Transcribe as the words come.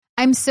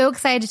I'm so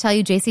excited to tell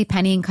you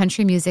JCPenney and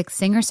country music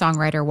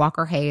singer-songwriter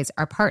Walker Hayes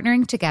are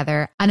partnering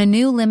together on a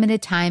new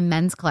limited-time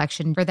men's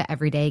collection for the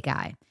everyday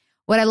guy.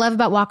 What I love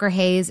about Walker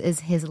Hayes is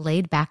his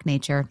laid-back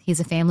nature.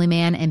 He's a family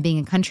man, and being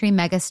a country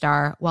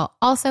megastar while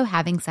also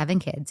having 7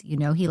 kids, you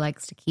know he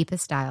likes to keep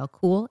his style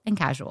cool and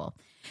casual.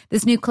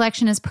 This new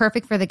collection is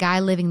perfect for the guy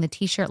living the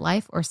t-shirt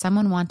life or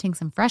someone wanting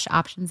some fresh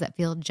options that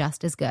feel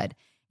just as good.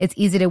 It's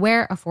easy to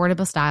wear,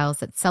 affordable styles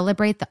that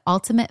celebrate the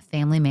ultimate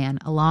family man,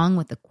 along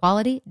with the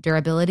quality,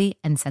 durability,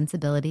 and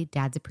sensibility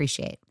dads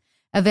appreciate.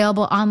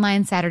 Available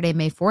online Saturday,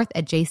 May 4th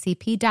at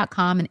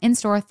jcp.com and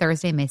in-store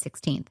Thursday, May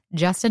 16th.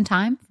 Just in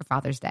time for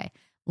Father's Day.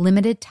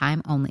 Limited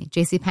time only.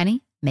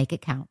 JCPenney, make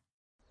it count.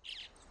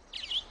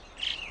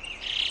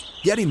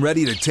 Getting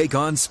ready to take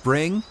on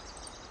spring?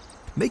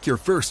 Make your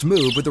first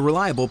move with the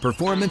reliable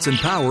performance and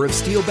power of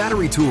Steel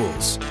battery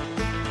tools.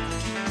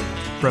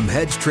 From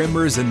hedge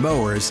trimmers and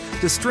mowers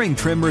to string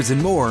trimmers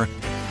and more,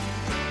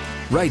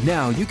 right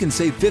now you can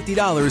save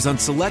 $50 on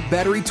select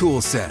battery tool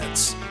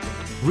sets.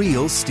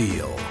 Real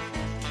Steel.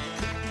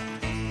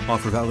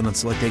 Offer valid on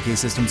select AK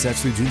system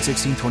sets through June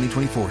 16,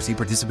 2024. See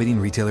participating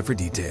retailer for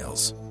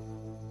details.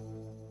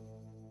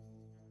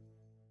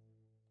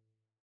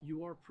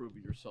 You are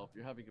proving yourself.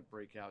 You're having a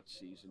breakout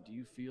season. Do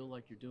you feel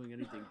like you're doing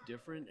anything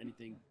different,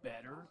 anything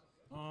better?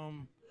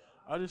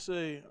 I just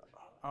say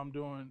I'm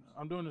doing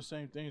the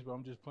same things, but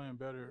I'm just playing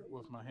better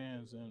with my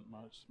hands and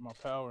my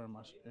power and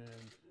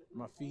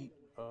my feet.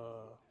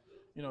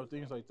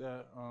 Things like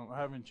that. I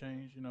haven't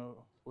changed.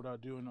 What I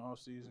do in the off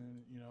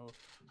season.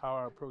 How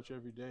I approach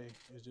every day.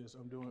 It's just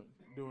I'm doing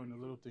the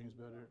little things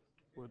better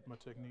with my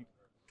technique.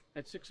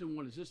 At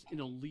 6-1, is this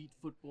an elite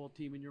football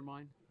team in your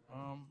mind?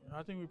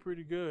 I think we're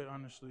pretty good,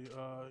 honestly.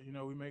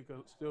 We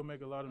still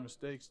make a lot of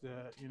mistakes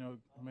that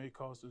may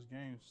cost us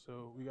games.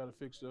 So we got to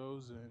fix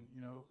those, and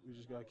we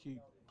just got to keep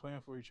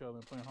playing for each other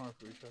and playing hard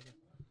for each other.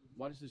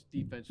 Why does this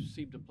defense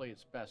seem to play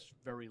its best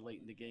very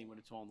late in the game when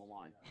it's on the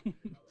line?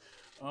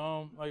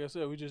 Like I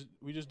said, we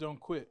just don't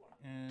quit,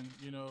 and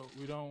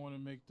we don't want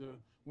to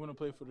we want to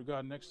play for the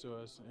guy next to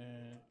us,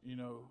 and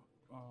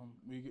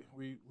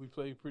we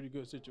play pretty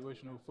good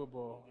situational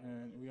football,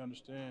 and we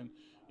understand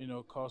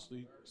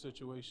costly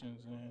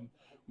situations, and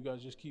we got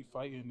to just keep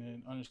fighting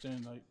and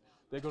understand like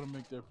they're going to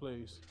make their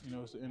plays.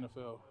 It's the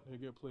NFL. They're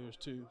good players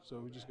too, so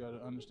we just got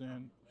to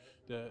understand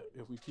that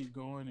if we keep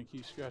going and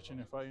keep scratching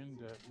and fighting,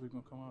 that we're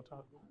going to come out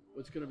top.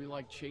 What's going to be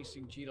like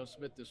chasing Geno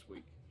Smith this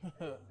week?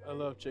 I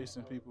love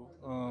chasing people.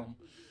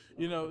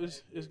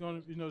 It's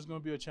going to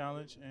be a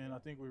challenge, and I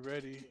think we're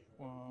ready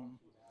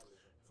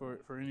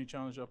for any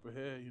challenge up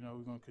ahead.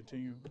 We're going to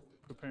continue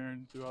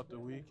preparing throughout the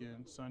week,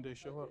 and Sunday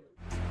show up.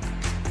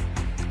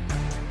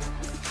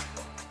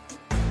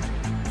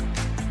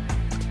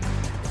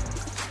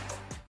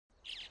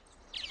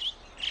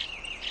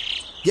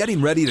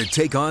 Getting ready to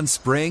take on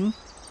spring?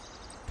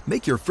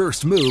 Make your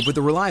first move with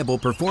the reliable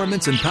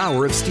performance and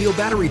power of Steel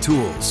battery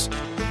tools.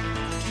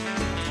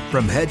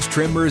 From hedge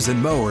trimmers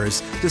and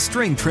mowers to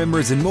string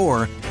trimmers and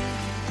more,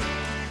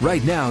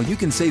 right now you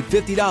can save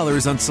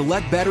 $50 on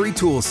select battery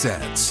tool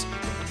sets.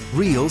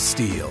 Real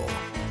Steel.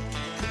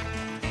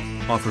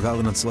 Offer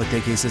valid on select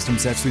AK system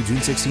sets through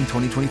June 16,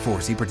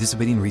 2024. See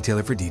participating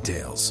retailer for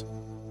details.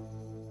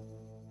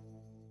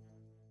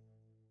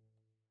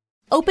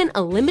 Open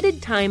a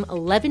limited-time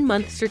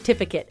 11-month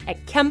certificate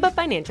at Kemba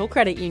Financial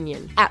Credit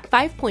Union. At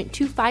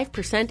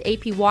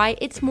 5.25% APY,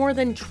 it's more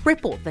than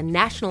triple the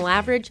national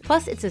average,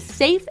 plus it's a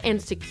safe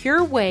and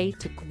secure way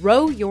to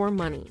grow your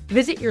money.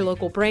 Visit your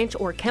local branch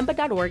or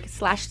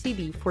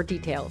kemba.org/CD for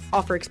details.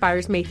 Offer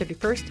expires May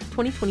 31st,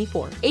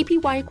 2024.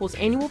 APY equals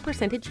annual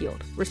percentage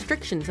yield.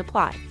 Restrictions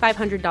apply.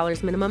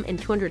 $500 minimum and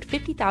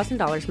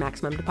 $250,000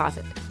 maximum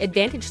deposit.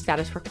 Advantage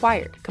status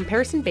required.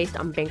 Comparison based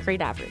on bank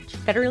rate average.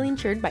 Federally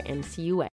insured by NCUA.